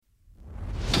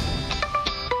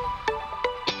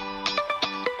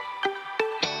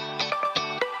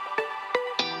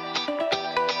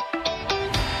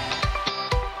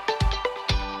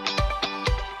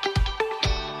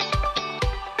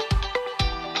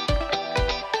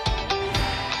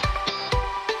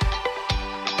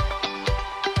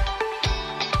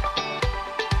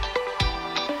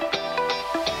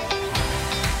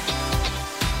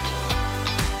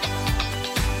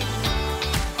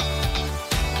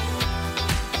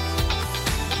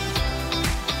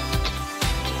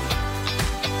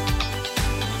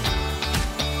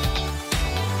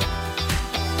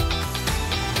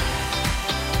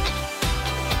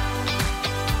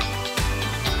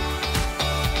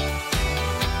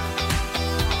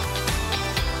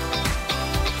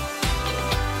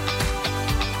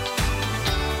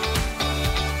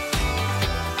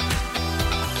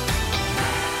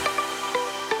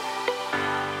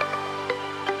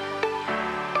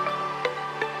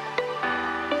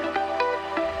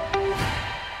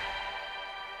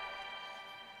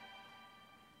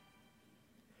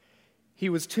He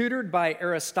was tutored by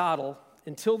Aristotle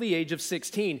until the age of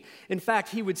 16. In fact,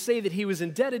 he would say that he was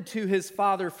indebted to his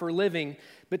father for living,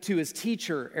 but to his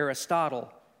teacher,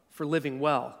 Aristotle, for living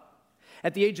well.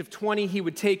 At the age of 20, he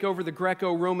would take over the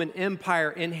Greco-Roman Empire,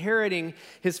 inheriting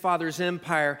his father's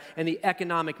empire and the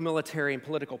economic, military, and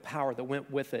political power that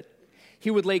went with it. He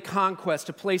would lay conquest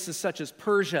to places such as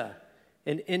Persia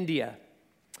and India.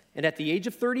 And at the age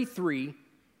of 33,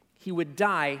 he would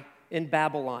die in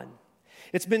Babylon.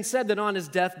 It's been said that on his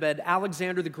deathbed,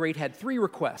 Alexander the Great had 3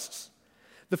 requests.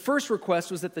 The first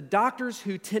request was that the doctors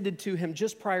who tended to him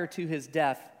just prior to his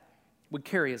death would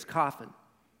carry his coffin.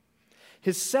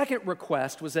 His second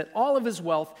request was that all of his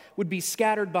wealth would be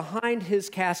scattered behind his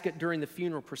casket during the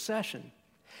funeral procession.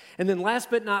 And then last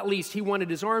but not least, he wanted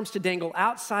his arms to dangle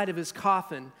outside of his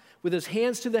coffin with his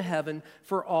hands to the heaven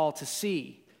for all to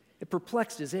see. It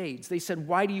perplexed his aides. They said,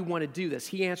 "Why do you want to do this?"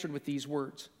 He answered with these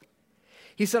words.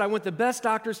 He said, "I want the best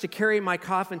doctors to carry my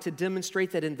coffin to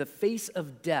demonstrate that in the face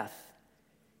of death,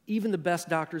 even the best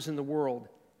doctors in the world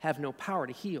have no power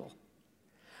to heal.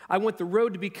 I want the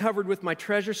road to be covered with my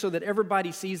treasure so that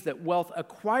everybody sees that wealth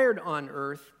acquired on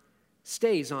earth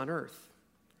stays on earth.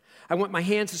 I want my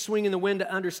hands to swing in the wind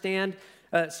to understand,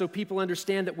 so people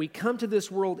understand that we come to this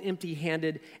world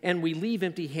empty-handed and we leave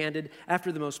empty-handed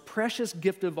after the most precious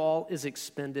gift of all is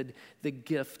expended, the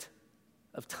gift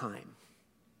of time."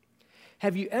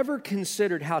 Have you ever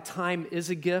considered how time is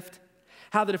a gift?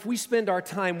 How that if we spend our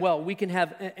time well, we can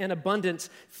have an abundance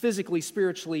physically,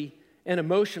 spiritually, and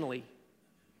emotionally.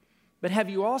 But have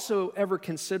you also ever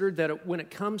considered that when it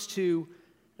comes to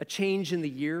a change in the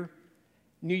year,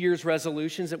 New Year's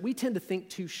resolutions, that we tend to think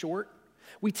too short?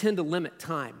 We tend to limit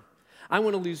time. I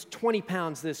want to lose 20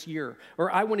 pounds this year, or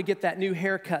I want to get that new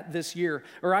haircut this year,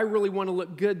 or I really want to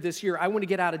look good this year. I want to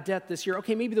get out of debt this year.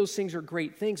 Okay, maybe those things are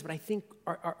great things, but I think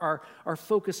our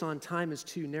focus on time is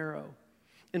too narrow.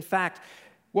 In fact,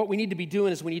 what we need to be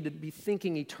doing is we need to be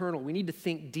thinking eternal. We need to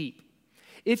think deep.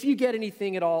 If you get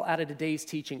anything at all out of today's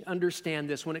teaching, understand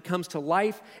this. When it comes to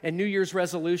life and New Year's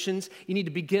resolutions, you need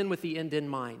to begin with the end in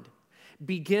mind.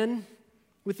 Begin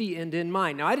with the end in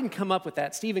mind. Now, I didn't come up with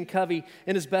that. Stephen Covey,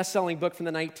 in his best-selling book from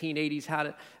the 1980s,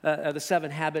 The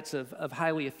 7 Habits of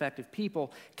Highly Effective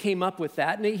People, came up with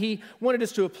that. And he wanted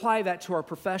us to apply that to our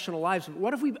professional lives. But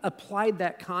what if we applied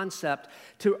that concept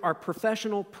to our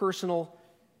professional, personal,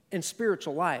 and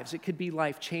spiritual lives? It could be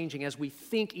life-changing as we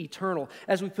think eternal,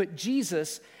 as we put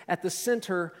Jesus at the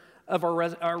center of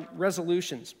our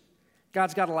resolutions.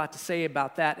 God's got a lot to say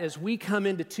about that as we come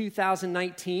into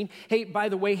 2019. Hey, by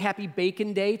the way, happy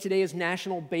Bacon Day. Today is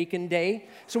National Bacon Day.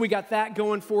 So we got that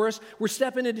going for us. We're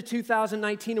stepping into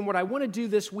 2019, and what I want to do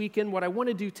this weekend, what I want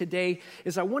to do today,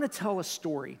 is I want to tell a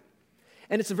story.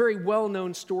 And it's a very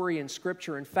well-known story in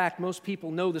Scripture. In fact, most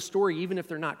people know the story, even if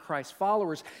they're not Christ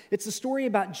followers. It's a story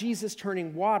about Jesus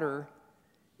turning water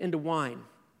into wine.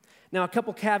 Now, a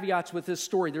couple caveats with this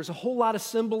story. There's a whole lot of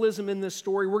symbolism in this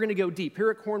story. We're going to go deep. Here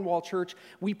at Cornwall Church,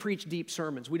 we preach deep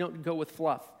sermons. We don't go with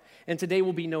fluff. And today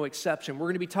will be no exception. We're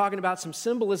going to be talking about some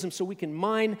symbolism so we can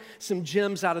mine some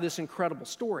gems out of this incredible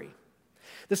story.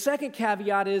 The second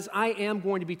caveat is I am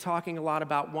going to be talking a lot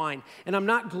about wine. And I'm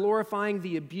not glorifying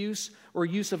the abuse or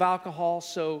use of alcohol,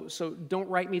 so don't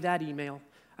write me that email.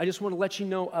 I just want to let you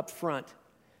know up front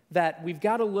that we've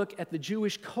got to look at the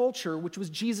Jewish culture, which was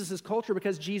Jesus' culture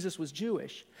because Jesus was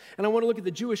Jewish. And I want to look at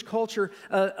the Jewish culture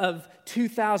of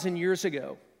 2,000 years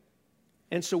ago.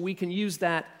 And so we can use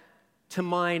that to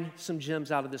mine some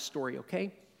gems out of this story,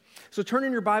 okay? So turn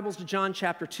in your Bibles to John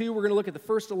chapter 2. We're going to look at the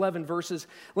first 11 verses.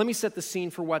 Let me set the scene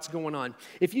for what's going on.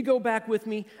 If you go back with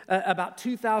me about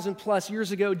 2,000 plus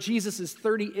years ago, Jesus is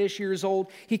 30-ish years old.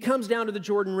 He comes down to the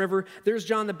Jordan River. There's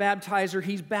John the Baptizer.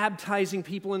 He's baptizing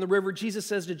people in the river. Jesus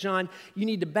says to John, "You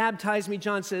need to baptize me."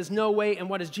 John says, "No way." And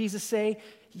what does Jesus say?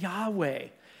 "Yahweh."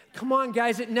 Come on,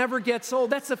 guys, it never gets old.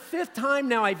 That's the 5th time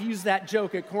now I've used that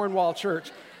joke at Cornwall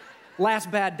Church. Last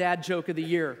bad dad joke of the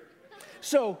year.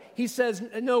 So he says,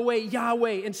 "No way,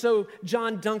 Yahweh." And so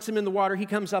John dunks him in the water. He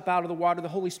comes up out of the water. The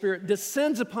Holy Spirit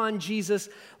descends upon Jesus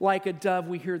like a dove.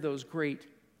 We hear those great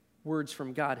words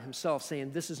from God himself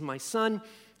saying, "This is my Son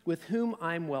with whom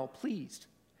I'm well pleased."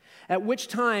 At which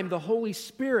time the Holy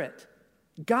Spirit,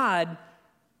 God,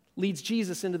 leads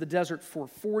Jesus into the desert for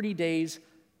 40 days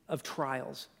of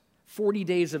trials. 40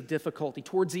 days of difficulty.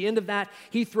 Towards the end of that,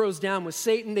 he throws down with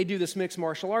Satan. They do this mixed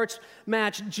martial arts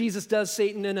match. Jesus does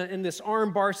Satan in this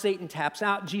arm bar. Satan taps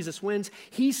out. Jesus wins.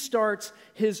 He starts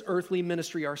his earthly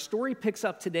ministry. Our story picks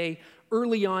up today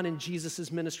early on in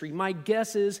Jesus' ministry. My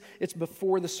guess is it's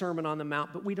before the Sermon on the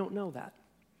Mount, but we don't know that.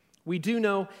 We do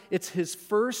know it's his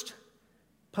first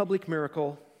public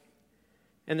miracle,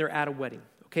 and they're at a wedding,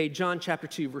 Okay, John chapter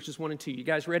 2, verses 1 and 2. You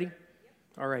guys ready?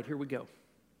 All right, here we go.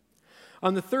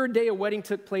 On the third day, a wedding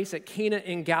took place at Cana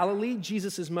in Galilee.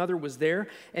 Jesus' mother was there,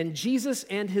 and Jesus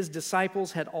and his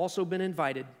disciples had also been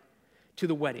invited to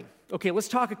the wedding. Okay, let's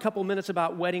talk a couple minutes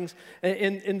about weddings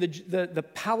in the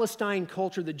Palestine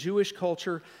culture, the Jewish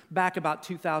culture, back about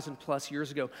 2,000 plus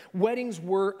years ago. Weddings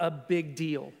were a big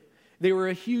deal. They were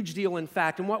a huge deal, in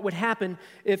fact. And what would happen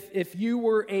if you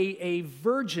were a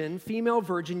virgin, female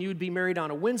virgin, you would be married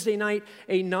on a Wednesday night.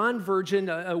 A non-virgin,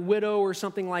 a widow or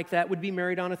something like that, would be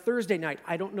married on a Thursday night.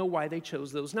 I don't know why they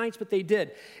chose those nights, but they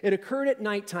did. It occurred at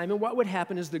nighttime, and what would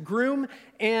happen is the groom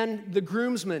and the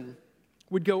groomsmen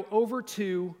would go over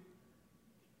to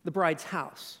the bride's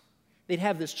house. They'd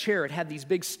have this chair. It had these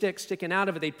big sticks sticking out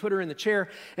of it. They'd put her in the chair,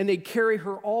 and they'd carry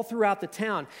her all throughout the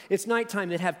town. It's nighttime.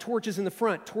 They'd have torches in the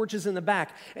front, torches in the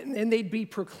back, and they'd be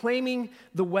proclaiming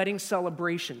the wedding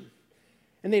celebration.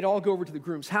 And they'd all go over to the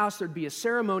groom's house. There'd be a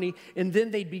ceremony, and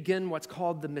then they'd begin what's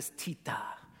called the mestita.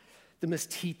 The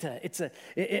mestita.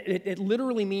 It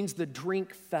literally means the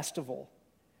drink festival.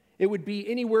 It would be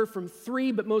anywhere from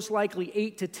 3, but most likely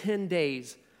 8 to 10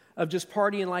 days of just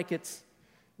partying like it's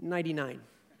 99.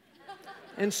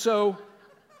 And so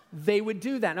they would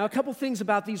do that. Now, a couple things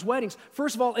about these weddings.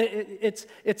 First of all,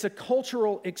 it's a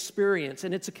cultural experience,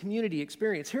 and it's a community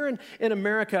experience. Here in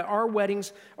America, our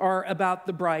weddings are about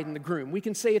the bride and the groom. We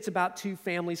can say it's about two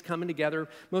families coming together.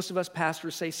 Most of us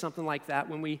pastors say something like that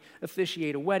when we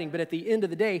officiate a wedding. But at the end of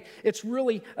the day, it's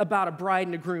really about a bride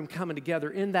and a groom coming together.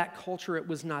 In that culture, it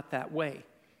was not that way.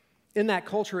 In that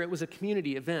culture, it was a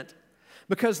community event.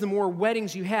 Because the more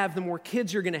weddings you have, the more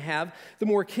kids you're going to have. The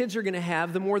more kids you're going to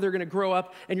have, the more they're going to grow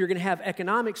up, and you're going to have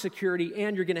economic security,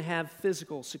 and you're going to have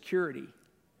physical security.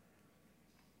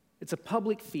 It's a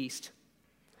public feast,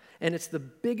 and it's the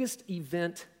biggest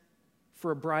event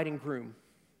for a bride and groom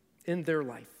in their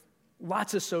life.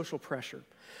 Lots of social pressure.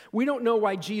 We don't know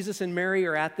why Jesus and Mary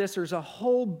are at this. There's a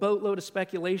whole boatload of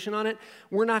speculation on it.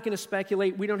 We're not going to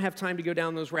speculate. We don't have time to go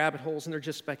down those rabbit holes, and they're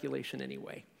just speculation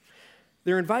anyway.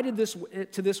 They're invited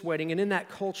to this wedding, and in that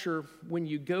culture, when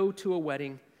you go to a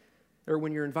wedding, or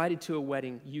when you're invited to a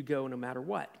wedding, you go no matter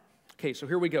what. Okay, so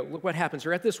here we go. Look what happens.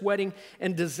 They're at this wedding,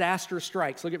 and disaster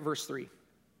strikes. Look at verse 3.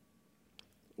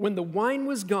 When the wine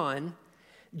was gone,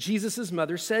 Jesus'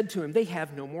 mother said to him, "They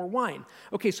have no more wine."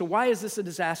 Okay, so why is this a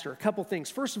disaster? A couple things.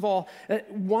 First of all,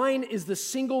 wine is the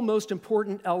single most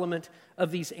important element of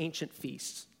these ancient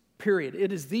feasts. Period.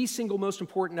 It is the single most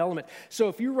important element. So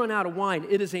if you run out of wine,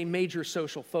 it is a major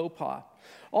social faux pas.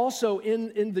 Also,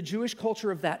 in the Jewish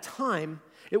culture of that time,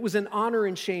 it was an honor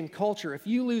and shame culture. If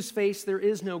you lose face, there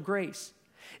is no grace.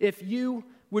 If you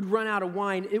would run out of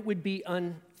wine, it would be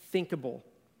unthinkable,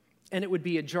 and it would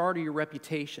be a jar to your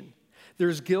reputation.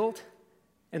 There's guilt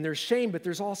and there's shame, but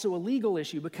there's also a legal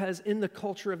issue, because in the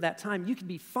culture of that time, you could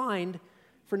be fined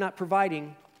for not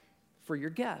providing for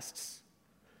your guests.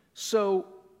 So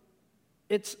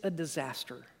it's a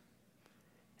disaster.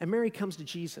 And Mary comes to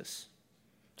Jesus,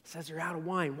 says they're out of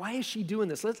wine. Why is she doing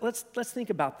this? Let's think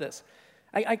about this.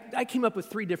 I came up with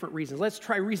 3 different reasons. Let's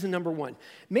try reason number 1.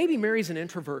 Maybe Mary's an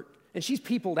introvert, and she's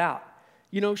peopled out.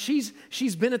 You know, she's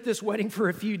been at this wedding for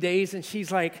a few days, and she's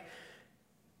like,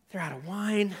 they're out of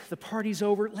wine, the party's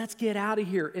over, let's get out of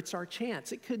here. It's our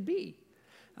chance. It could be.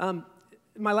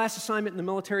 My last assignment in the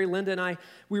military, Linda and I,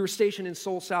 we were stationed in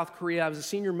Seoul, South Korea. I was a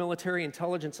senior military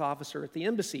intelligence officer at the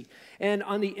embassy. And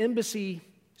on the embassy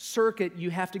circuit, you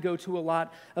have to go to a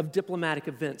lot of diplomatic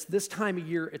events. This time of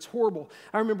year, it's horrible.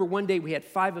 I remember one day we had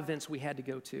 5 events we had to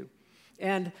go to.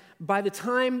 And by the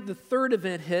time the 3rd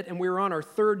event hit, and we were on our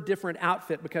 3rd different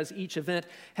outfit, because each event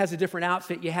has a different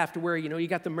outfit you have to wear. You know, you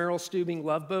got the Meryl Steubing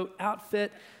Love Boat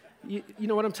outfit. You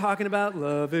know what I'm talking about?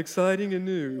 Love, exciting and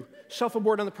new.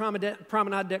 Shuffleboard on the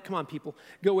promenade deck. Come on, people.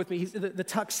 Go with me. He's the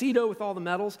tuxedo with all the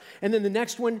medals. And then the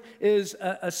next one is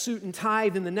a suit and tie.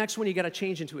 Then the next one, you got to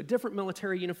change into a different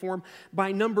military uniform.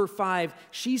 By number 5,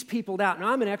 she's peopled out. Now,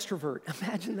 I'm an extrovert.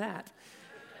 Imagine that.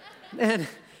 And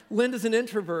Linda's an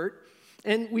introvert.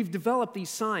 And we've developed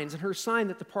these signs. And her sign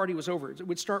that the party was over, it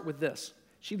would start with this.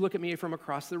 She'd look at me from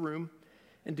across the room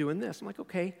and doing this. I'm like,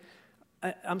 okay,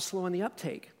 I'm slow on the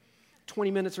uptake. 20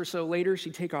 minutes or so later,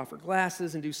 she'd take off her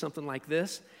glasses and do something like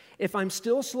this. If I'm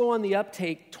still slow on the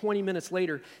uptake 20 minutes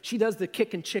later, she does the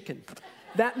kick and chicken.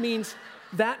 That means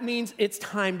it's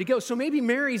time to go. So maybe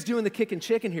Mary's doing the kick and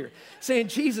chicken here, saying,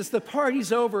 Jesus, the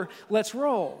party's over, let's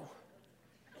roll.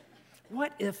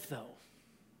 What if, though?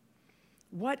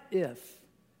 What if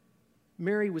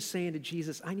Mary was saying to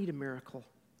Jesus, I need a miracle.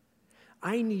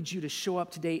 I need you to show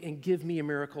up today and give me a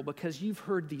miracle, because you've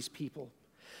heard these people.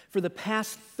 For the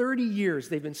past 30 years,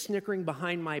 they've been snickering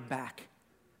behind my back.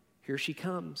 Here she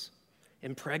comes,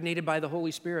 impregnated by the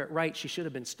Holy Spirit. Right, she should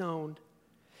have been stoned.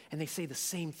 And they say the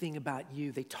same thing about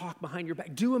you. They talk behind your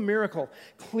back. Do a miracle.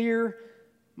 Clear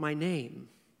my name.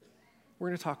 We're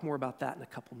going to talk more about that in a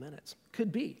couple minutes.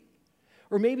 Could be.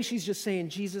 Or maybe she's just saying,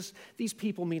 Jesus, these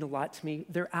people mean a lot to me.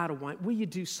 They're out of wine. Will you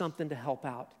do something to help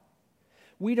out?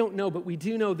 We don't know, but we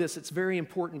do know this. It's very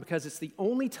important because it's the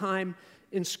only time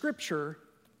in Scripture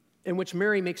in which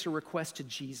Mary makes a request to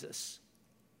Jesus.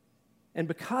 And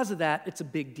because of that, it's a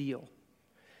big deal.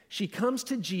 She comes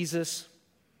to Jesus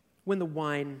when the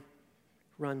wine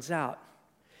runs out.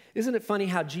 Isn't it funny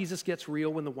how Jesus gets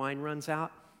real when the wine runs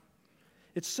out?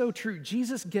 It's so true.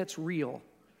 Jesus gets real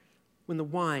when the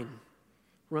wine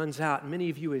runs out. And many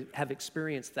of you have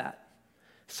experienced that.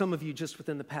 Some of you just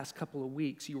within the past couple of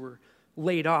weeks, you were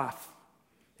laid off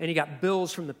and you got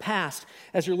bills from the past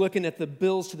as you're looking at the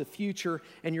bills to the future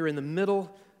and you're in the middle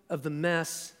of the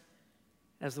mess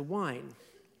as the wine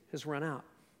has run out.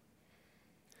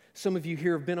 Some of you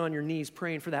here have been on your knees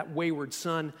praying for that wayward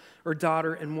son or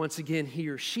daughter, and once again, he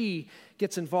or she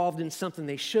gets involved in something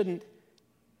they shouldn't,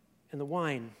 and the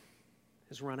wine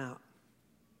has run out.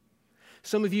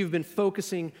 Some of you have been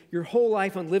focusing your whole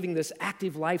life on living this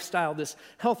active lifestyle, this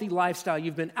healthy lifestyle.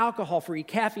 You've been alcohol-free,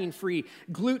 caffeine-free,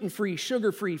 gluten-free,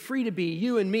 sugar-free, free to be,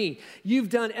 you and me. You've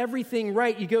done everything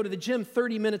right. You go to the gym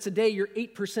 30 minutes a day, you're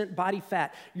 8% body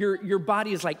fat. Your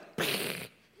body is like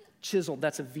chiseled.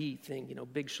 That's a V thing,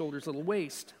 big shoulders, little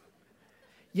waist.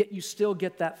 Yet you still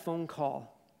get that phone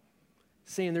call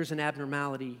saying there's an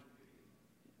abnormality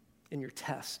in your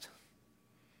test,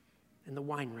 and the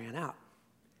wine ran out.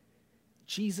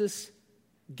 Jesus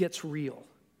gets real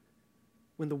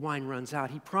when the wine runs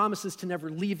out. He promises to never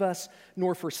leave us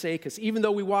nor forsake us. Even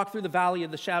though we walk through the valley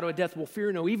of the shadow of death, we'll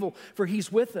fear no evil, for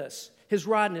he's with us. His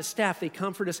rod and his staff, they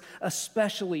comfort us,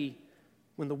 especially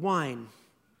when the wine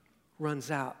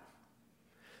runs out.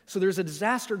 So there's a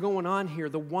disaster going on here.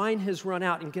 The wine has run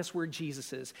out, and guess where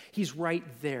Jesus is? He's right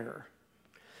there.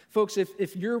 Folks,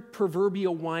 if your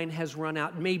proverbial wine has run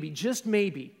out, maybe, just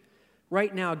maybe,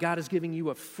 right now, God is giving you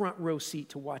a front row seat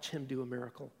to watch him do a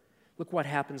miracle. Look what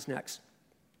happens next.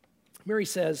 Mary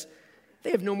says,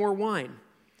 they have no more wine.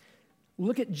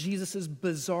 Look at Jesus'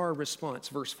 bizarre response,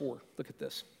 verse 4. Look at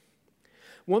this.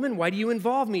 Woman, why do you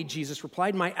involve me? Jesus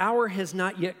replied, my hour has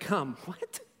not yet come.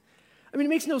 What? I mean, it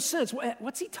makes no sense.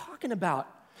 What's he talking about?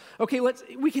 Okay,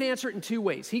 we can answer it in two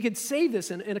ways. He could say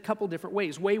this in a couple different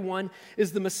ways. Way one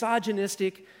is the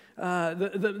misogynistic,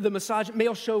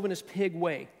 male chauvinist pig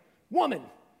way. Woman,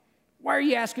 why are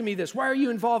you asking me this? Why are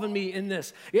you involving me in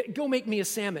this? Go make me a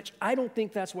sandwich. I don't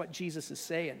think that's what Jesus is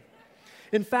saying.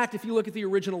 In fact, if you look at the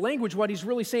original language, what he's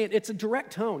really saying, it's a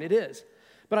direct tone, it is.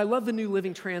 But I love the New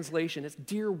Living Translation. It's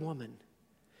dear woman.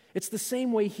 It's the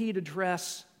same way he'd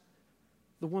address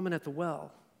the woman at the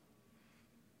well.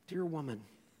 Dear woman.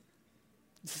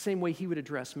 It's the same way he would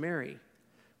address Mary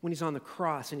when he's on the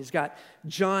cross and he's got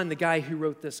John, the guy who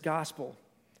wrote this gospel,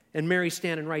 and Mary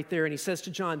standing right there, and he says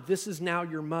to John, this is now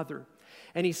your mother.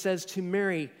 And he says to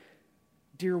Mary,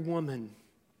 dear woman,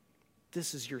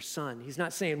 this is your son. He's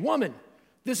not saying, woman,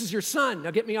 this is your son.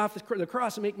 Now get me off the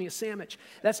cross and make me a sandwich.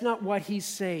 That's not what he's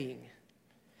saying.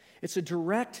 It's a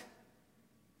direct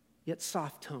yet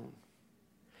soft tone.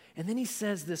 And then he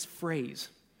says this phrase,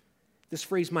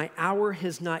 my hour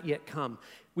has not yet come.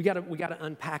 We got to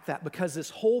unpack that because this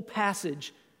whole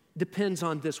passage depends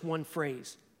on this one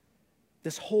phrase.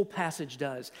 This whole passage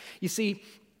does. You see,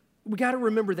 we got to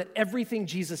remember that everything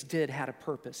Jesus did had a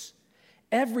purpose.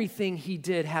 Everything he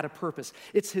did had a purpose.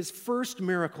 It's his first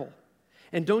miracle.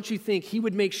 And don't you think he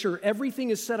would make sure everything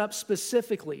is set up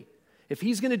specifically if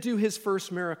he's going to do his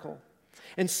first miracle?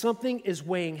 And something is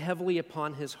weighing heavily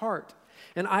upon his heart.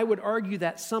 And I would argue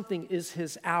that something is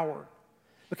his hour.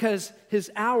 Because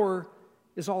his hour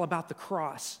is all about the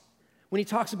cross. When he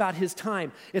talks about his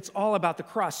time, it's all about the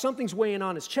cross. Something's weighing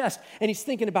on his chest, and he's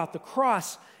thinking about the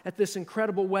cross at this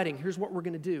incredible wedding. Here's what we're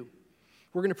going to do.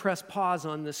 We're going to press pause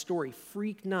on this story.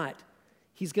 Freak not.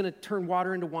 He's going to turn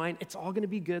water into wine. It's all going to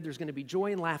be good. There's going to be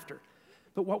joy and laughter.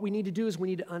 But what we need to do is we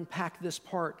need to unpack this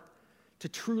part to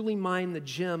truly mine the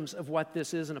gems of what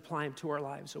this is and apply them to our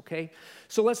lives, okay?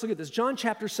 So let's look at this. John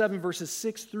chapter 7, verses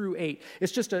 6 through 8.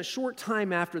 It's just a short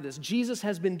time after this. Jesus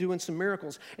has been doing some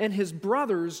miracles, and his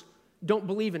brothers don't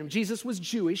believe in him. Jesus was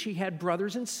Jewish. He had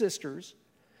brothers and sisters,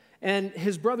 and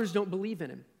his brothers don't believe in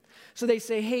him. So they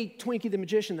say, hey, Twinkie the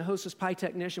magician, the Hostess Pie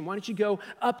technician, why don't you go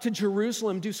up to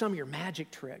Jerusalem, do some of your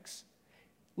magic tricks?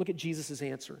 Look at Jesus'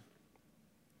 answer.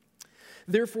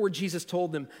 Therefore, Jesus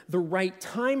told them, the right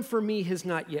time for me has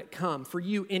not yet come. For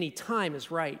you, any time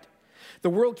is right. The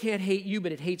world can't hate you,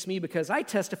 but it hates me because I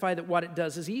testify that what it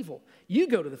does is evil. You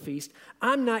go to the feast.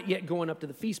 I'm not yet going up to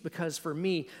the feast because for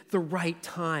me, the right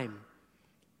time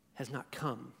has not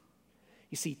come.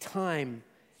 You see, time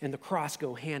and the cross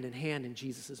go hand in hand in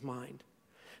Jesus' mind.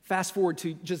 Fast forward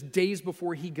to just days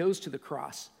before he goes to the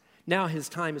cross. Now his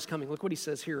time is coming. Look what he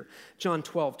says here, John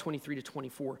 12, 23 to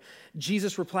 24.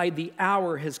 Jesus replied, "The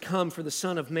hour has come for the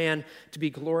Son of Man to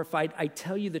be glorified. I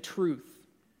tell you the truth.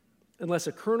 Unless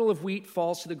a kernel of wheat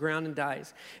falls to the ground and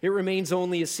dies, it remains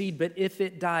only a seed, but if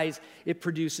it dies, it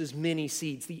produces many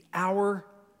seeds." The hour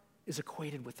is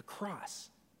equated with the cross.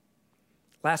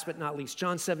 Last but not least,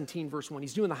 John 17, verse 1.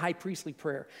 He's doing the high priestly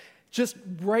prayer just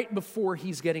right before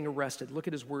he's getting arrested. Look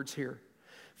at his words here.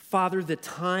 "Father, the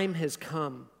time has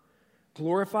come.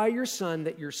 Glorify your Son,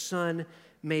 that your Son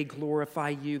may glorify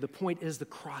you." The point is, the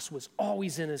cross was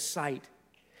always in his sight.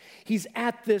 He's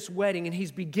at this wedding, and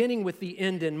he's beginning with the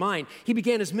end in mind. He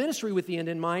began his ministry with the end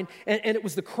in mind, and it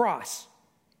was the cross.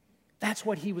 That's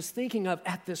what he was thinking of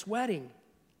at this wedding.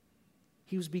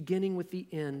 He was beginning with the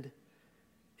end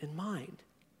in mind.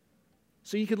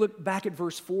 So you could look back at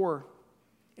verse 4,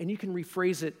 and you can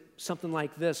rephrase it something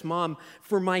like this. "Mom,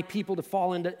 for my people to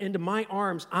fall into my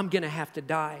arms, I'm going to have to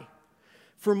die.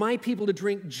 For my people to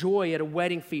drink joy at a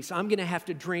wedding feast, I'm going to have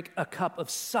to drink a cup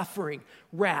of suffering,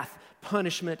 wrath,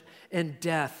 punishment, and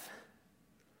death.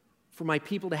 For my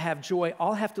people to have joy,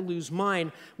 I'll have to lose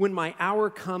mine when my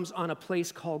hour comes on a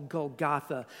place called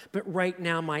Golgotha. But right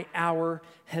now, my hour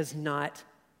has not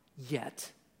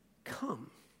yet come."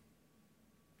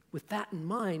 With that in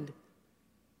mind,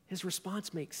 his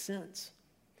response makes sense.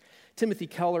 Timothy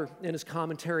Keller, in his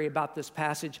commentary about this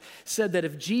passage, said that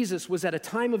if Jesus was at a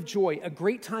time of joy, a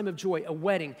great time of joy, a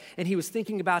wedding, and he was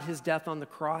thinking about his death on the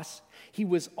cross, he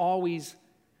was always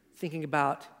thinking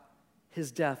about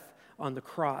his death on the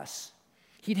cross.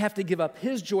 He'd have to give up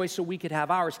his joy so we could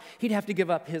have ours. He'd have to give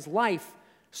up his life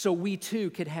so we too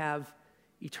could have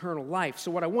eternal life. So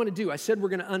what I want to do, I said we're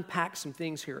going to unpack some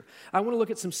things here. I want to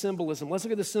look at some symbolism. Let's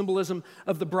look at the symbolism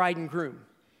of the bride and groom.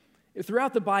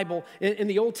 Throughout the Bible, in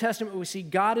the Old Testament, we see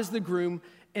God as the groom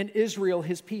and Israel,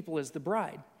 his people, as the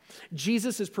bride.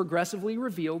 Jesus is progressively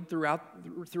revealed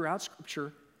throughout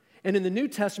Scripture. And in the New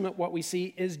Testament, what we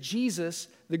see is Jesus,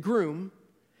 the groom,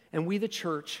 and we, the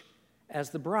church,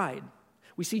 as the bride.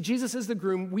 We see Jesus as the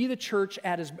groom, we, the church,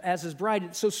 as his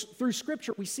bride. So through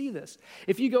Scripture, we see this.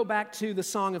 If you go back to the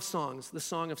Song of Songs, the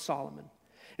Song of Solomon,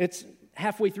 it's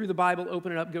halfway through the Bible,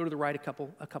 open it up, go to the right a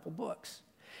couple books.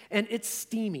 And it's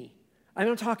steamy.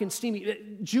 I'm talking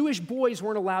steamy. Jewish boys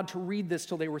weren't allowed to read this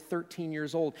till they were 13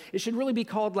 years old. It should really be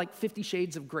called like 50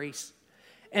 Shades of Grace.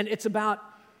 And it's about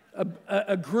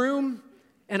a groom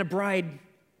and a bride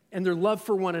and their love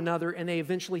for one another, and they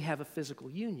eventually have a physical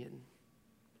union.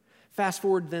 Fast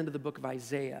forward then to the book of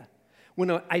Isaiah. When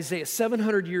Isaiah,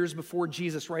 700 years before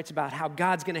Jesus, writes about how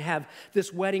God's going to have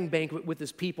this wedding banquet with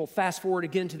his people. Fast forward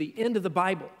again to the end of the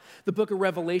Bible, the book of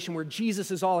Revelation, where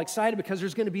Jesus is all excited because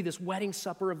there's going to be this wedding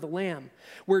supper of the Lamb,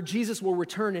 where Jesus will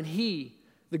return and he,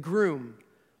 the groom,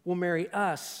 will marry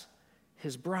us,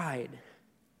 his bride.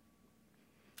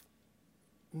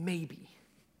 Maybe,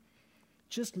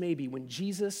 just maybe, when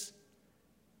Jesus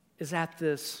is at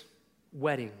this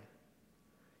wedding,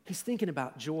 he's thinking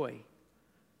about joy.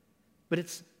 But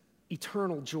it's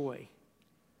eternal joy.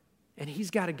 And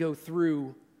he's got to go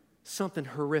through something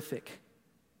horrific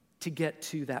to get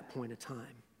to that point of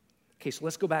time. Okay, so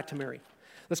let's go back to Mary.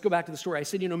 Let's go back to the story. I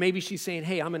said, maybe she's saying,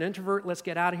 "Hey, I'm an introvert. Let's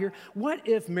get out of here." What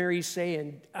if Mary's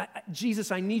saying, "Jesus,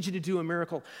 I need you to do a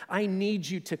miracle. I need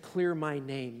you to clear my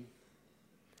name."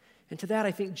 And to that,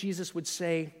 I think Jesus would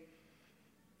say,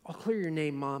 "I'll clear your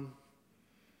name, Mom,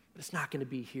 but it's not going to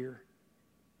be here.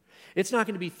 It's not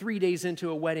going to be 3 days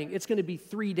into a wedding. It's going to be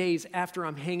 3 days after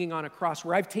I'm hanging on a cross,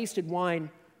 where I've tasted wine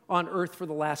on earth for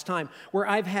the last time, where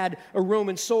I've had a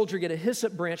Roman soldier get a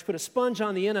hyssop branch, put a sponge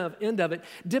on the end of it,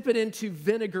 dip it into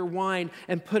vinegar wine,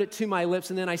 and put it to my lips,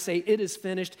 and then I say, 'It is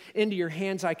finished. Into your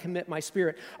hands I commit my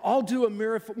spirit.' I'll do a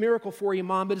miracle for you,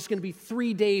 Mom, but it's going to be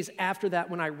 3 days after that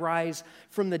when I rise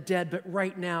from the dead. But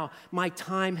right now, my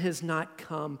time has not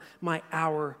come. My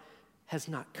hour has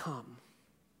not come."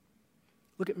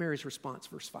 Look at Mary's response,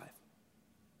 verse 5.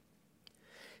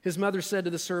 His mother said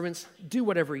to the servants, "Do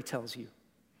whatever he tells you."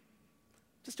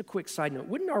 Just a quick side note,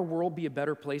 wouldn't our world be a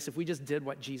better place if we just did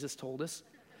what Jesus told us?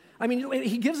 I mean,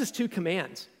 he gives us two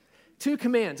commands.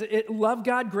 Love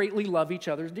God greatly, love each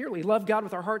other dearly. Love God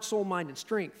with our heart, soul, mind, and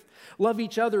strength. Love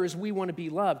each other as we want to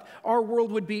be loved. Our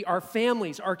world would be, our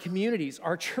families, our communities,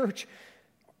 our church,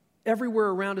 everywhere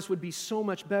around us would be so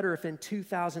much better if in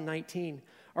 2019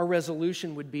 our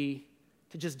resolution would be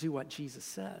to just do what Jesus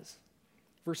says.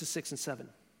 Verses 6 and 7.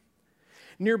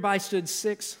 Nearby stood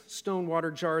 6 stone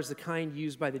water jars, the kind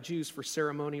used by the Jews for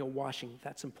ceremonial washing.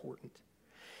 That's important.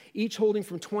 Each holding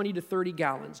from 20 to 30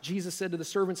 gallons. Jesus said to the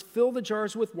servants, "Fill the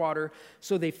jars with water,"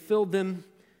 so they filled them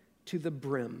to the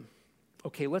brim.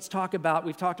 Okay, we've talked about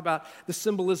the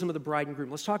symbolism of the bride and groom.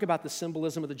 Let's talk about the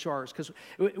symbolism of the jars, because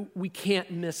we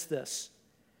can't miss this.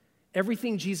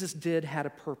 Everything Jesus did had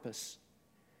a purpose.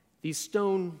 These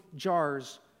stone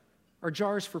jars are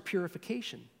jars for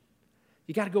purification.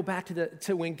 You got to go back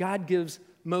to when God gives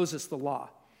Moses the law.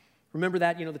 Remember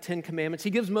that, the 10 Commandments? He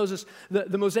gives Moses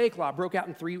the Mosaic Law, broke out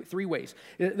in three ways.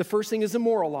 The first thing is the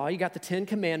moral law. You got the 10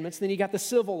 Commandments. Then you got the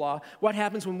civil law. What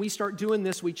happens when we start doing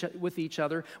this with each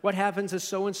other? What happens as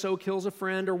so-and-so kills a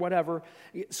friend or whatever?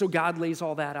 So God lays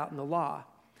all that out in the law.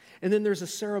 And then there's a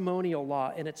ceremonial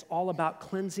law, and it's all about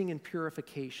cleansing and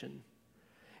purification.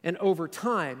 And over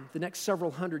time, the next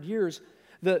several hundred years,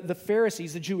 the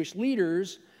Pharisees, the Jewish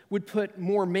leaders, would put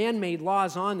more man-made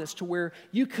laws on this to where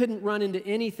you couldn't run into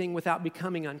anything without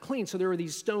becoming unclean. So there were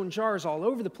these stone jars all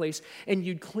over the place, and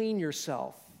you'd clean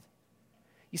yourself.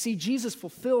 You see, Jesus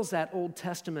fulfills that Old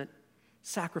Testament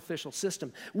sacrificial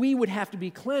system. We would have to be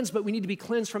cleansed, but we need to be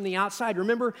cleansed from the outside.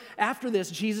 Remember, after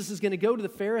this, Jesus is going to go to the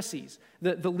Pharisees,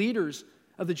 the leaders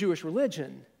of the Jewish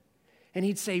religion, and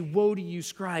he'd say, "Woe to you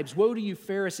scribes, woe to you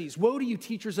Pharisees, woe to you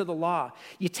teachers of the law.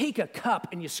 You take a cup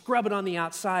and you scrub it on the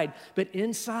outside, but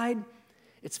inside,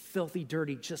 it's filthy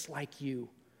dirty just like you,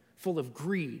 full of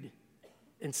greed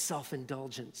and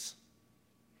self-indulgence."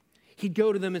 He'd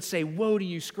go to them and say, "Woe to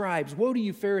you scribes, woe to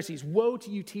you Pharisees, woe to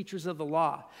you teachers of the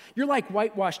law. You're like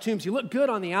whitewashed tombs. You look good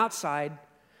on the outside,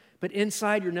 but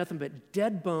inside you're nothing but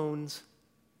dead bones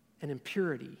and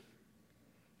impurity."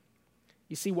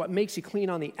 You see, what makes you clean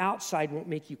on the outside won't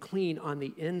make you clean on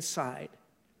the inside.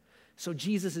 So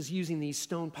Jesus is using these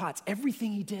stone pots.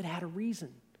 Everything he did had a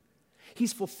reason.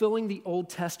 He's fulfilling the Old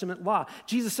Testament law.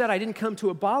 Jesus said, "I didn't come to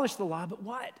abolish the law," but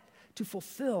what? To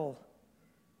fulfill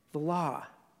the law.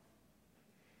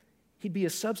 He'd be a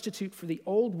substitute for the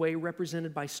old way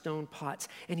represented by stone pots,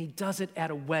 and he does it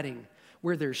at a wedding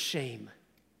where there's shame.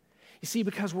 You see,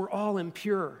 because we're all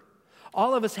impure.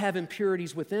 All of us have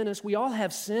impurities within us. We all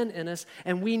have sin in us,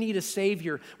 and we need a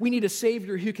Savior. We need a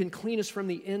Savior who can clean us from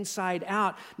the inside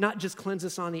out, not just cleanse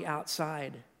us on the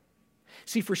outside.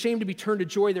 See, for shame to be turned to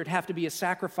joy, there'd have to be a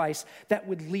sacrifice that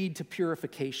would lead to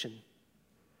purification.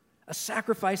 A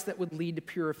sacrifice that would lead to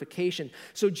purification.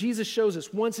 So Jesus shows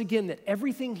us once again that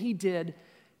everything he did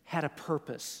had a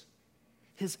purpose.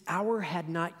 His hour had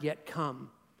not yet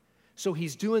come. So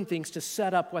he's doing things to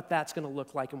set up what that's going to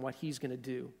look like and what he's going to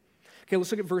do. Okay,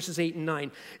 let's look at verses 8 and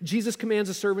 9. Jesus commands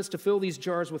the servants to fill these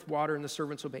jars with water, and the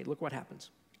servants obeyed. Look what happens.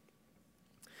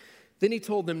 Then he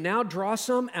told them, "Now draw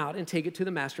some out and take it to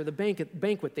the master of the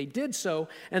banquet." They did so,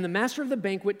 and the master of the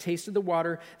banquet tasted the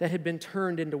water that had been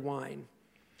turned into wine.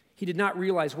 He did not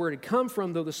realize where it had come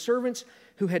from, though the servants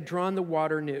who had drawn the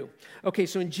water knew. Okay,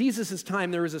 so in Jesus'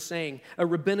 time, there was a saying, a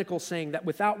rabbinical saying, that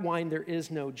without wine, there is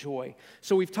no joy.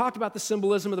 So we've talked about the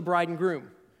symbolism of the bride and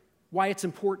groom, why it's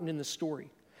important in the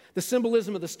story. The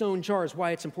symbolism of the stone jars,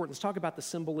 why it's important. Let's talk about the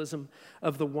symbolism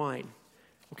of the wine.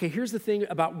 Okay, here's the thing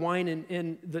about wine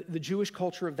in the Jewish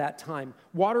culture of that time.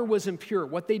 Water was impure.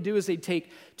 What they do is they'd take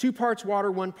 2 parts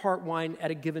water, 1 part wine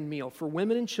at a given meal. For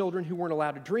women and children who weren't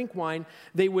allowed to drink wine,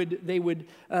 they would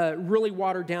really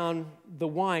water down the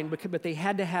wine, but they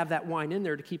had to have that wine in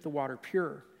there to keep the water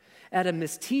pure. At a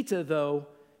mistita, though,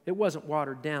 it wasn't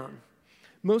watered down.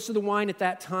 Most of the wine at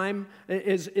that time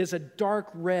is a dark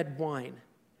red wine.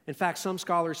 In fact, some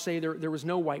scholars say there was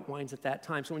no white wines at that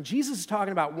time. So when Jesus is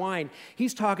talking about wine,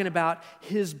 he's talking about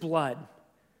his blood.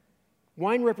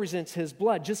 Wine represents his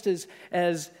blood, just as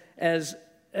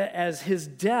his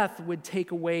death would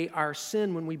take away our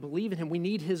sin when we believe in him. We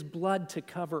need his blood to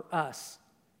cover us.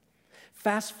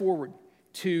 Fast forward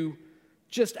to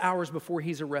just hours before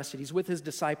he's arrested. He's with his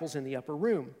disciples in the upper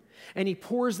room, and he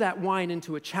pours that wine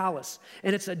into a chalice,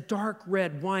 and it's a dark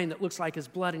red wine that looks like his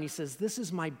blood, and he says, "This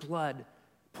is my blood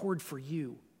poured for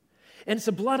you." And it's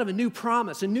the blood of a new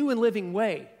promise, a new and living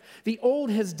way. The old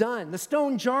has done. The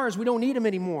stone jars, we don't need them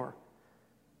anymore.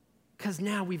 Because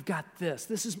now we've got this.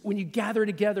 This is when you gather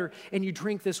together and you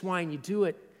drink this wine, you do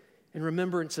it in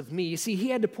remembrance of me. You see, he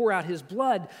had to pour out his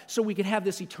blood so we could have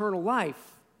this eternal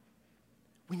life.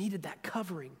 We needed that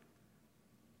covering.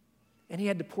 And he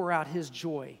had to pour out his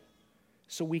joy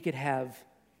so we could have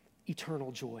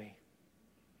eternal joy.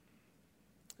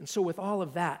 And so with all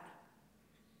of that,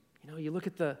 you look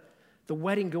at the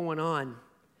wedding going on.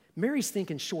 Mary's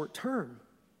thinking short term.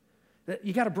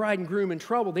 You got a bride and groom in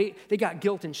trouble. They got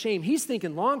guilt and shame. He's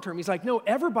thinking long term. He's like, no,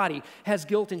 everybody has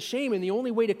guilt and shame, and the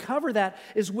only way to cover that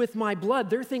is with my blood.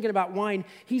 They're thinking about wine.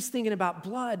 He's thinking about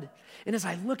blood. And as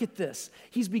I look at this,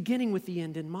 he's beginning with the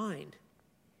end in mind.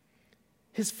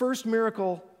 His first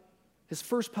miracle, his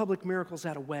first public miracle is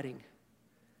at a wedding.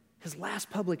 His last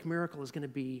public miracle is going to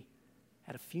be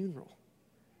at a funeral.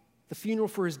 The funeral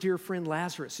for his dear friend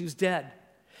Lazarus, who's dead.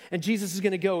 And Jesus is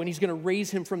going to go and he's going to raise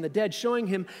him from the dead,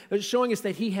 showing us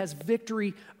that he has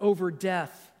victory over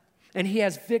death. And he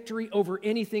has victory over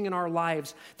anything in our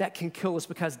lives that can kill us,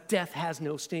 because death has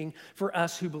no sting for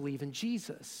us who believe in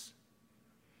Jesus.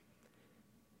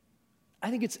 I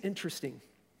think it's interesting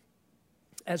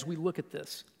as we look at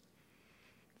this.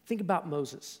 Think about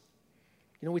Moses.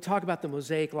 You know, we talk about the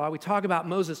Mosaic Law. We talk about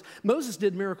Moses. Moses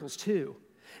did miracles too.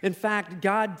 In fact,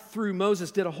 God, through Moses,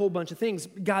 did a whole bunch of things.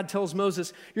 God tells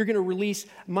Moses, you're going to release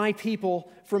my people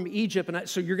from Egypt, and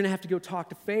so you're going to have to go talk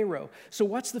to Pharaoh. So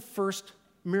what's the first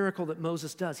miracle that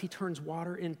Moses does? He turns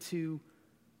water into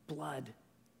blood.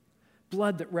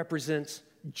 Blood that represents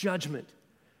judgment,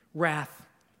 wrath,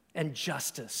 and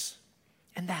justice.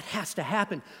 And that has to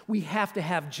happen. We have to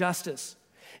have justice.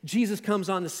 Jesus comes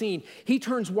on the scene. He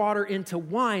turns water into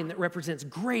wine that represents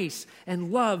grace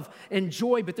and love and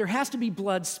joy, but there has to be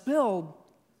blood spilled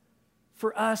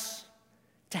for us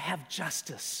to have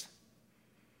justice.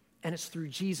 And it's through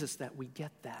Jesus that we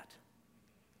get that.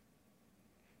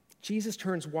 Jesus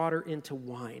turns water into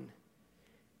wine.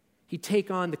 He'd take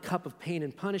on the cup of pain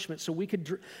and punishment so we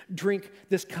could drink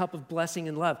this cup of blessing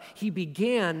and love. He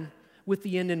began with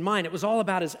the end in mind. It was all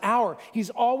about his hour. He's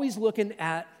always looking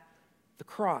at the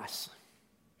cross.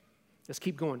 Let's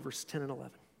keep going, verses 10 and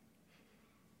 11.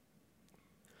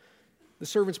 The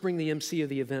servants bring the MC of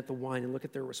the event the wine, and look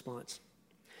at their response.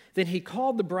 Then he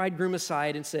called the bridegroom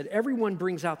aside and said, everyone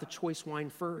brings out the choice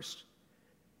wine first,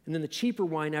 and then the cheaper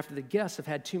wine after the guests have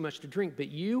had too much to drink. But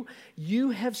you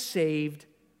have saved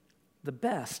the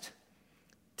best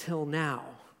till now.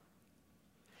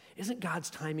 Isn't God's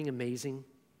timing amazing?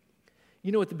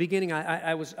 You know, at the beginning,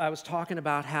 I was talking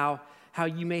about how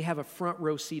you may have a front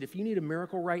row seat. If you need a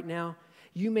miracle right now,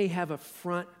 you may have a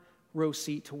front row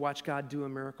seat to watch God do a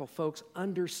miracle. Folks,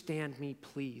 understand me,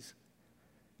 please.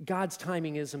 God's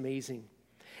timing is amazing,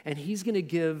 and he's going to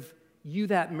give you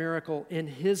that miracle in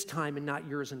his time and not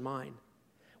yours and mine.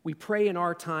 We pray in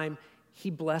our time,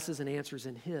 he blesses and answers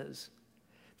in his.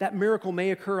 That miracle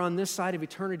may occur on this side of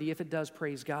eternity. If it does,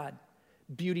 praise God.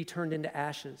 Beauty turned into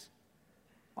ashes.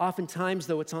 Oftentimes,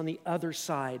 though, it's on the other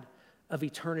side of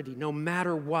eternity. No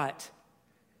matter what,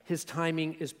 his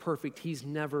timing is perfect. He's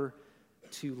never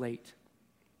too late.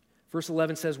 Verse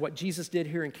 11 says, what Jesus did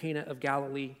here in Cana of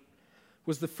Galilee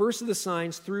was the first of the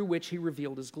signs through which he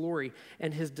revealed his glory,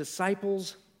 and his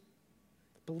disciples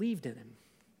believed in him.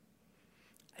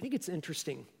 I think it's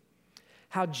interesting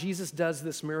how Jesus does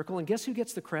this miracle, and guess who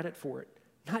gets the credit for it?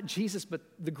 Not Jesus, but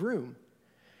the groom.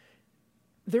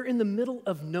 They're in the middle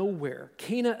of nowhere,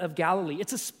 Cana of Galilee.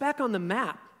 It's a speck on the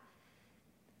map.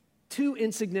 Two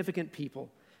insignificant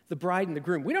people, the bride and the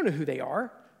groom. We don't know who they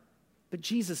are, but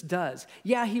Jesus does.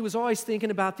 Yeah, he was always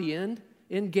thinking about the end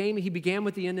game. He began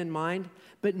with the end in mind,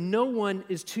 but no one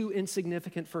is too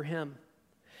insignificant for him.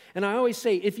 And I always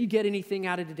say, if you get anything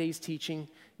out of today's teaching,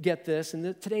 get this.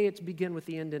 And today it's begin with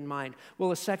the end in mind.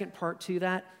 Well, a second part to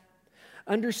that,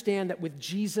 understand that with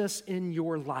Jesus in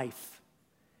your life,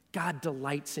 God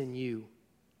delights in you.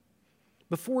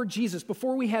 Before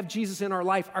we have Jesus in our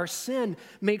life, our sin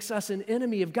makes us an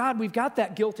enemy of God. We've got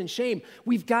that guilt and shame.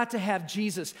 We've got to have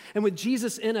Jesus. And with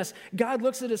Jesus in us, God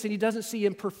looks at us and he doesn't see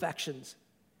imperfections.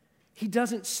 He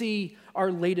doesn't see our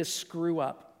latest screw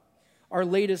up, our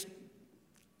latest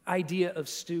idea of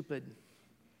stupid.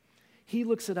 He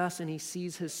looks at us and he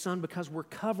sees his son because we're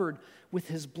covered with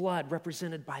his blood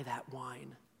represented by that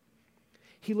wine.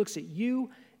 He looks at you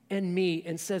and me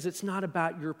and says, it's not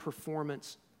about your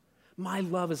performance. My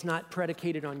love is not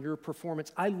predicated on your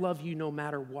performance. I love you no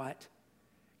matter what.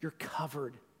 You're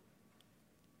covered.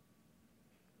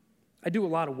 I do a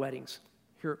lot of weddings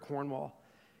here at Cornwall.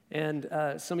 And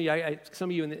some of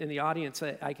you in the audience,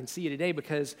 I can see you today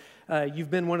because you've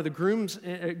been one of the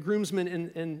groomsmen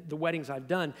in the weddings I've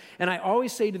done. And I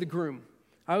always say to the groom,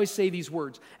 I always say these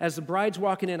words. As the bride's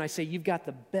walking in, I say, you've got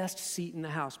the best seat in the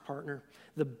house, partner.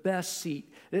 The best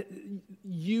seat.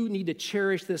 You need to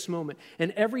cherish this moment.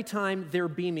 And every time they're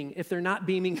beaming, if they're not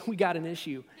beaming, we got an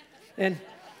issue. And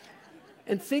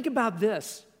think about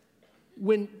this.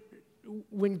 When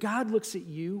God looks at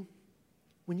you,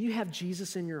 when you have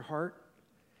Jesus in your heart,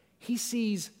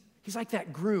 he's like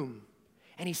that groom.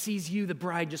 And he sees you, the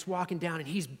bride, just walking down, and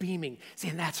he's beaming,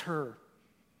 saying, that's her.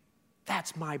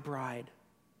 That's my bride.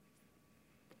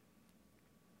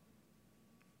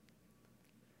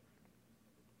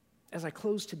 As I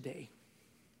close today,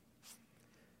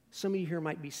 some of you here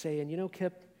might be saying, you know,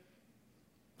 Kip,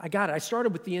 I got it. I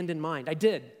started with the end in mind. I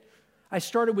did. I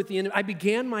started with the end. I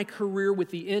began my career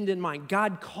with the end in mind.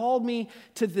 God called me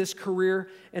to this career,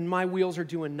 and my wheels are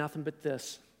doing nothing but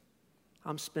this.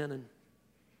 I'm spinning.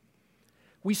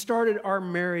 We started our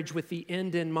marriage with the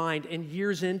end in mind, and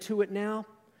years into it now,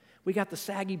 we got the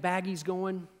saggy baggies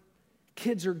going,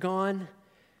 kids are gone,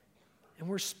 and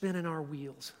we're spinning our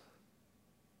wheels.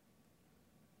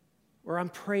 Or I'm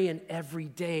praying every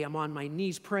day. I'm on my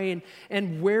knees praying,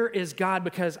 and where is God?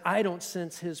 Because I don't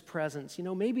sense His presence. You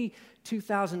know, maybe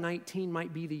 2019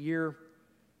 might be the year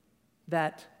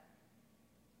that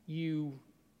you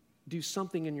do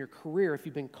something in your career if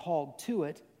you've been called to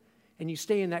it, and you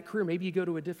stay in that career. Maybe you go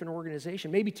to a different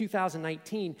organization. Maybe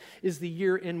 2019 is the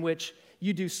year in which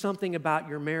you do something about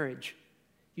your marriage.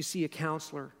 You see a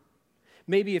counselor.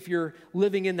 Maybe if you're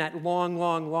living in that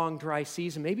long dry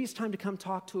season, maybe it's time to come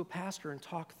talk to a pastor and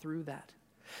talk through that.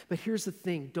 But here's the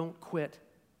thing, don't quit.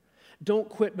 Don't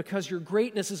quit, because your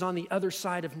greatness is on the other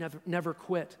side of never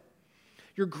quit.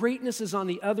 Your greatness is on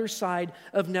the other side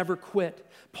of never quit.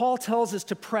 Paul tells us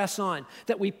to press on,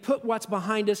 that we put what's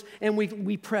behind us and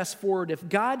we press forward. If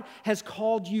God has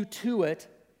called you to it,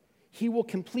 He will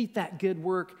complete that good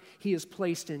work He has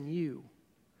placed in you.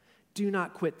 Do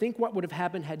not quit. Think what would have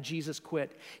happened had Jesus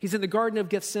quit. He's in the Garden of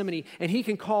Gethsemane, and He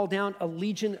can call down a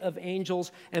legion of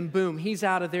angels, and boom, He's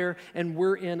out of there, and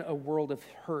we're in a world of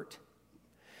hurt.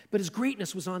 But His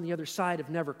greatness was on the other side of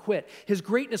never quit. His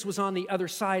greatness was on the other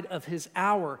side of His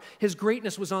hour. His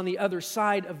greatness was on the other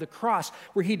side of the cross,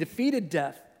 where He defeated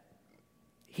death.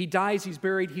 He dies, He's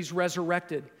buried, He's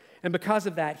resurrected. And because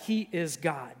of that, He is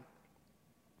God.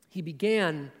 He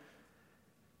began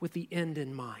with the end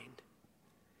in mind.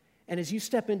 And as you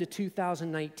step into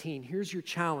 2019, here's your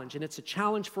challenge, and it's a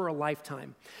challenge for a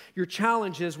lifetime. Your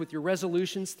challenge is, with your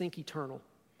resolutions, think eternal.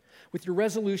 With your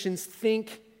resolutions,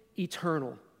 think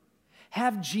eternal.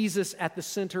 Have Jesus at the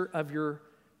center of your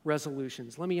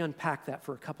resolutions. Let me unpack that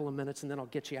for a couple of minutes, and then I'll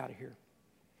get you out of here.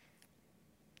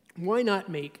 Why not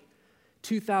make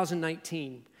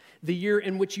 2019 the year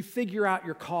in which you figure out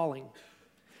your calling,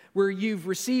 where you've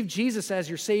received Jesus as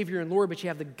your Savior and Lord, but you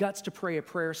have the guts to pray a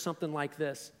prayer something like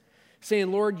this,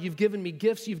 saying, Lord, you've given me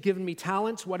gifts, you've given me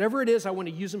talents, whatever it is, I want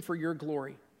to use them for your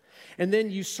glory. And then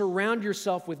you surround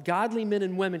yourself with godly men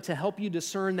and women to help you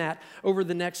discern that over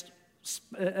the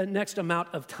next amount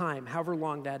of time, however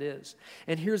long that is.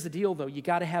 And here's the deal, though. You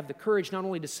got to have the courage not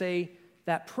only to say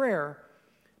that prayer,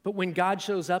 but when God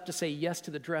shows up, to say yes to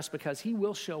the dress, because He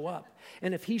will show up.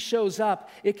 And if He shows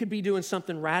up, it could be doing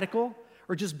something radical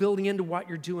or just building into what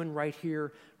you're doing right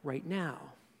here, right now.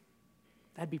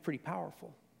 That'd be pretty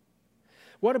powerful.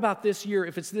 What about this year,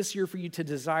 if it's this year for you to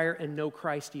desire and know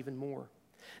Christ even more?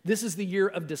 This is the year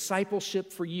of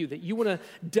discipleship for you, that you want to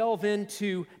delve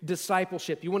into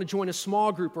discipleship. You want to join a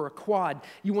small group or a quad.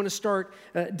 You want to start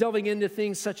delving into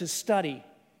things such as study,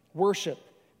 worship,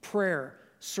 prayer,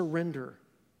 surrender.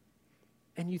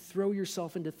 And you throw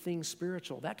yourself into things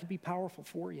spiritual. That could be powerful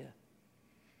for you.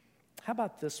 How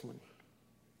about this one?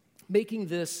 Making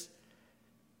this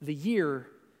the year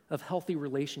of healthy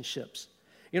relationships.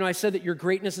 You know, I said that your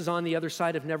greatness is on the other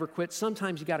side of never quit.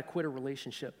 Sometimes you got to quit a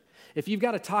relationship. If you've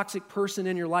got a toxic person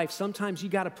in your life, sometimes you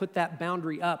got to put that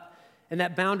boundary up, and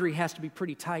that boundary has to be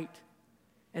pretty tight,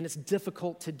 and it's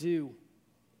difficult to do.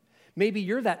 Maybe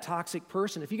you're that toxic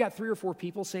person. If you got 3 or 4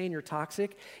 people saying you're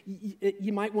toxic,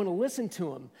 you might want to listen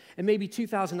to them. And maybe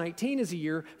 2019 is a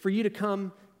year for you to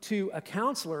come to a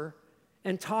counselor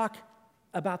and talk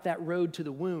about that road to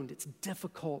the wound. It's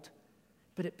difficult,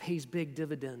 but it pays big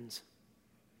dividends.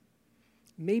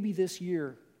 Maybe this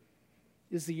year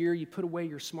is the year you put away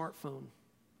your smartphone.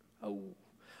 Oh,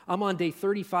 I'm on day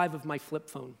 35 of my flip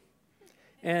phone.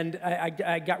 And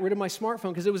I got rid of my smartphone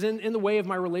because it was in the way of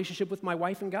my relationship with my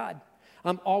wife and God.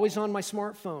 I'm always on my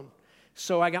smartphone.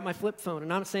 So I got my flip phone.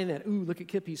 And I'm not saying that, ooh, look at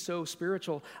Kip, he's so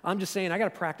spiritual. I'm just saying I got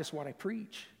to practice what I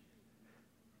preach.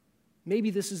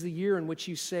 Maybe this is the year in which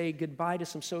you say goodbye to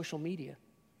some social media.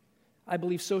 I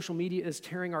believe social media is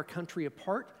tearing our country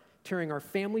apart, tearing our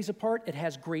families apart. It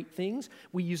has great things.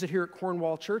 We use it here at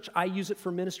Cornwall Church. I use it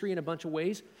for ministry in a bunch of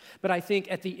ways. But I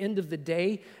think at the end of the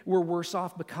day, we're worse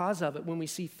off because of it. When we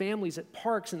see families at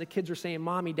parks and the kids are saying,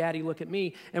 Mommy, Daddy, look at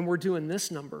me, and we're doing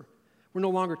this number. We're no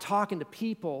longer talking to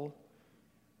people.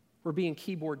 We're being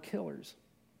keyboard killers.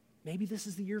 Maybe this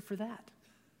is the year for that.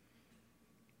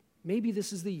 Maybe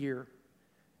this is the year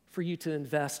for you to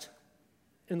invest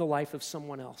in the life of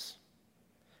someone else.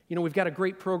 You know, we've got a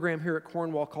great program here at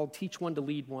Cornwall called Teach One to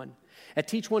Lead One. At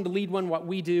Teach One to Lead One, what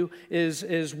we do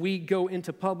is we go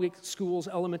into public schools,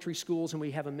 elementary schools, and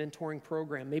we have a mentoring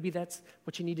program. Maybe that's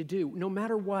what you need to do. No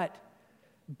matter what,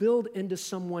 build into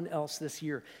someone else this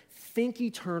year. Think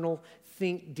eternal,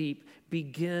 think deep.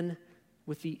 Begin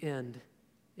with the end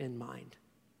in mind.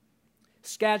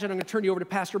 Skagit, I'm going to turn you over to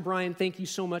Pastor Brian. Thank you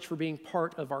so much for being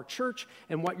part of our church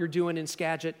and what you're doing in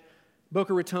Skagit.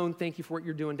 Boca Raton, thank you for what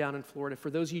you're doing down in Florida. For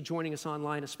those of you joining us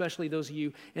online, especially those of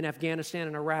you in Afghanistan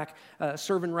and Iraq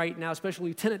serving right now, especially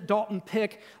Lieutenant Dalton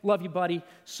Pick, love you, buddy.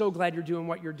 So glad you're doing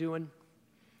what you're doing.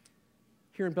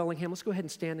 Here in Bellingham, let's go ahead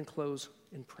and stand and close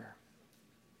in prayer.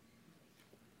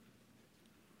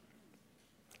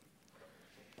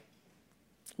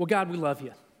 Well, God, we love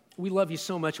you. We love you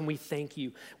so much, and we thank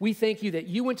you. We thank you that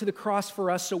you went to the cross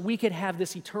for us so we could have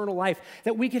this eternal life,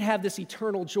 that we could have this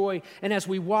eternal joy. And as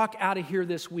we walk out of here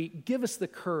this week, give us the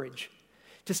courage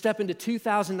to step into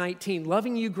 2019,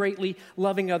 loving you greatly,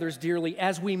 loving others dearly.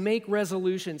 As we make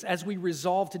resolutions, as we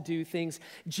resolve to do things,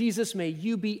 Jesus, may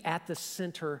you be at the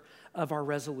center of our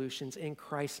resolutions. In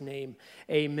Christ's name,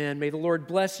 amen. May the Lord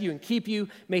bless you and keep you.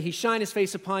 May he shine his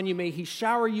face upon you. May he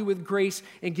shower you with grace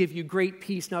and give you great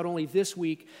peace, not only this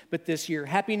week, but this year.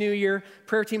 Happy New Year.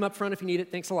 Prayer team up front if you need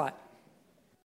it. Thanks a lot.